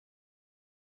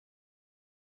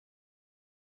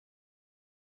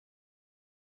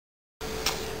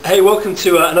Hey, welcome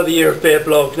to another year of beer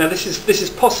blog. Now this is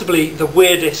possibly the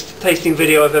weirdest tasting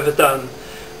video I've ever done.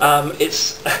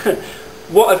 It's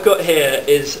what I've got here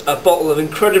is a bottle of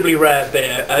incredibly rare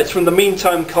beer. It's from the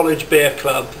Meantime College Beer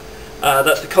Club.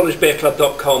 That's the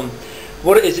collegebeerclub.com.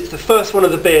 What it is, it's the first one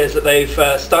of the beers that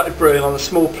they've started brewing on a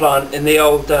small plant in the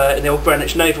old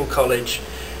Greenwich Naval College,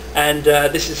 and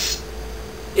it's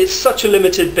such a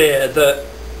limited beer that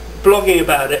blogging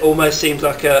about it almost seems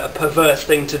like a perverse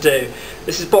thing to do.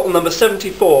 This is bottle number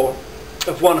 74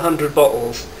 of 100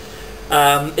 bottles.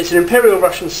 It's an Imperial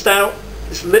Russian Stout.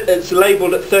 It's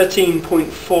labelled at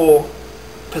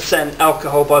 13.4%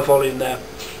 alcohol by volume there.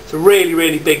 It's a really,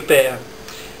 really big beer.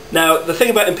 Now, the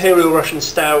thing about Imperial Russian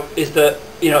Stout is that,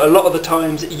 you know, a lot of the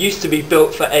times it used to be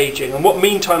built for aging, and what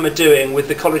Meantime are doing with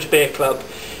the College Beer Club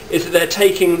is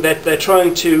that they're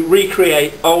trying to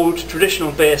recreate old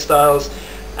traditional beer styles,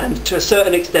 and to a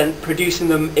certain extent producing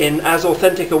them in as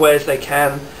authentic a way as they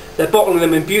can. They're bottling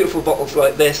them in beautiful bottles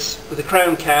like this with a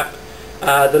crown cap.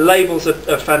 The labels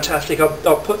are fantastic.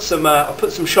 I'll put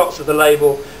some shots of the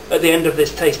label at the end of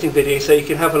this tasting video so you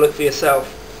can have a look for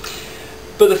yourself.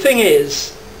 But the thing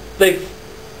is, they've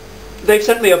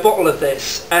sent me a bottle of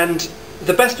this, and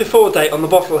the best before date on the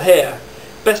bottle here,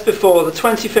 best before the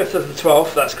 25th of the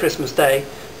 12th, that's Christmas Day,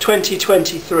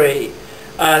 2023.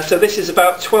 So this is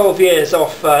about 12 years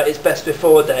off its best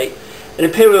before date. An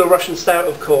Imperial Russian Stout,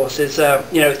 of course, is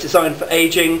it's designed for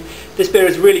aging. This beer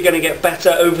is really going to get better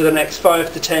over the next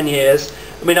 5 to 10 years.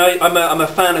 I mean, I'm a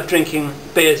fan of drinking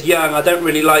beers young. There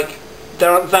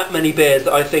aren't that many beers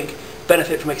that I think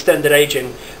benefit from extended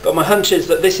aging, but my hunch is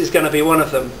that this is going to be one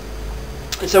of them.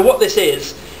 And so what this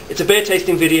is, it's a beer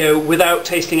tasting video without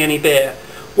tasting any beer.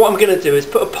 What I'm going to do is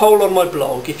put a poll on my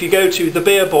blog. If you go to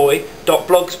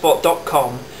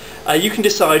thebeerboy.blogspot.com, you can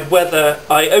decide whether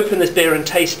I open this beer and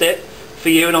taste it for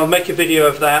you, and I'll make a video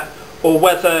of that, or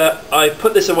whether I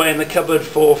put this away in the cupboard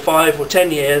for 5 or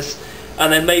 10 years,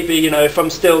 and then maybe, you know, if I'm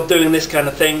still doing this kind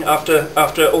of thing after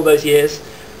all those years,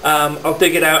 I'll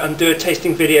dig it out and do a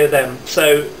tasting video then.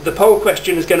 So the poll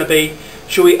question is going to be,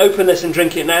 shall we open this and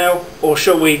drink it now, or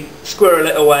shall we squirrel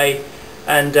it away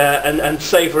and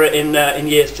savour it in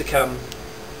years to come?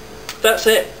 That's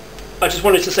it. I just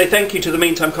wanted to say thank you to the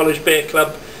Meantime College Beer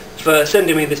Club for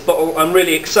sending me this bottle. I'm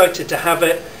really excited to have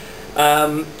it.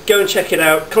 Go and check it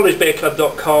out,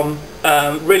 collegebeerclub.com.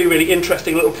 Really, really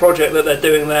interesting little project that they're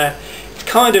doing there. It's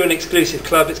kind of an exclusive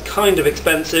club, it's kind of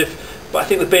expensive, but I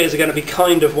think the beers are going to be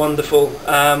kind of wonderful.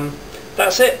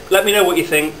 That's it. Let me know what you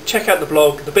think. Check out the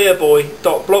blog,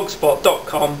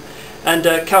 thebeerboy.blogspot.com, and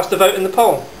cast a vote in the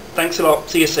poll. Thanks a lot.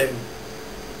 See you soon.